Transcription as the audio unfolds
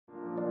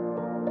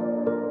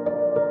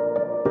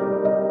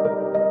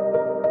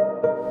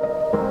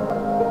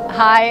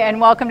Hi, and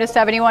welcome to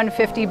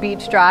 7150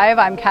 Beach Drive.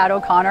 I'm Kat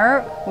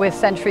O'Connor with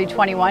Century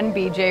 21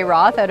 BJ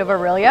Roth out of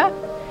Aurelia.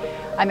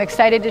 I'm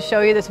excited to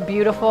show you this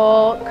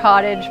beautiful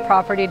cottage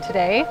property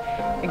today.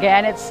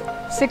 Again, it's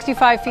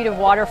 65 feet of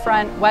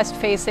waterfront, west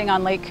facing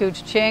on Lake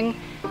Couchiching,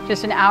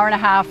 just an hour and a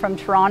half from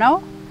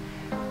Toronto.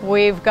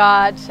 We've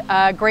got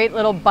a great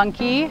little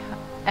bunkie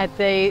at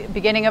the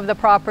beginning of the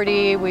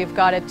property. We've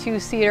got a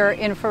 2-seater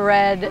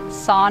infrared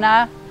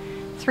sauna,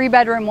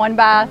 3-bedroom,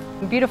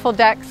 1-bath, beautiful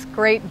decks,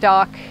 great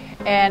dock,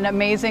 and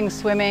amazing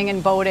swimming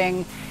and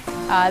boating.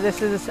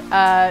 This is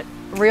a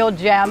real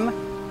gem.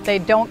 They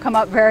don't come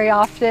up very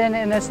often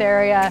in this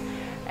area,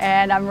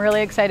 and I'm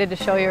really excited to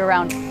show you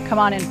around. Come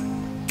on in.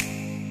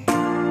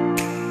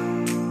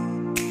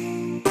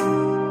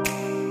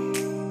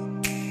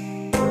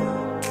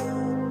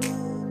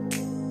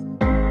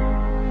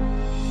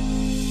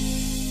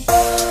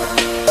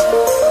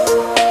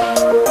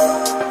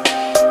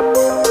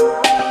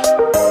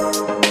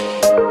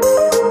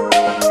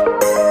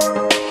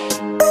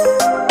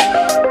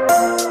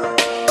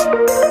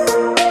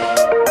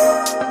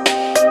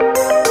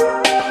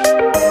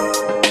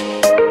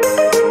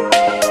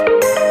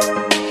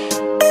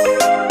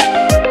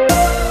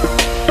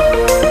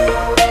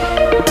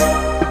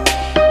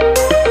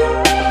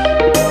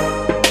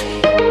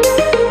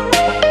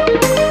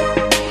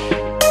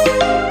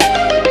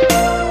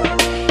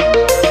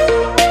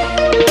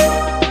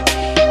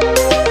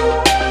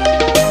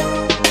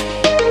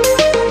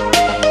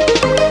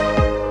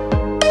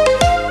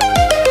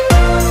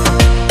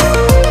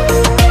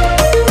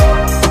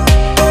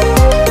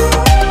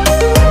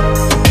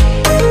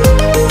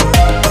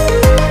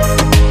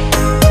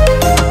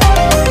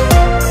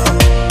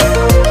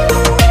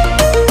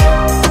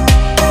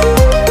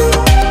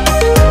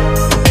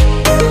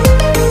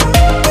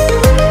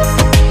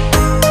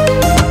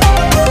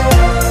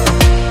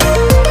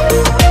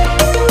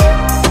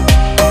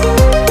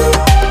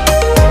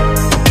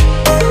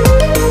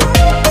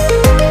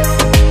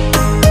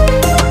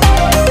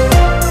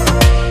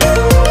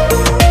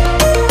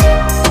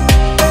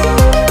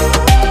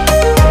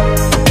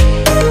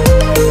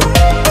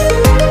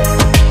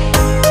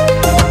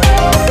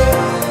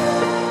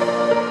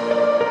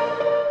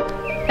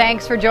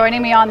 Thanks for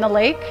joining me on the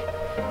lake.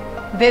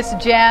 This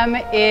gem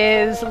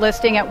is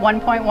listing at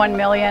 1.1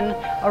 million,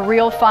 a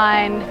real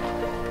find.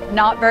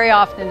 Not very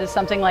often does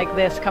something like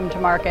this come to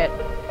market.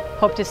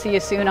 Hope to see you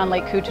soon on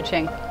Lake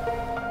Couchiching.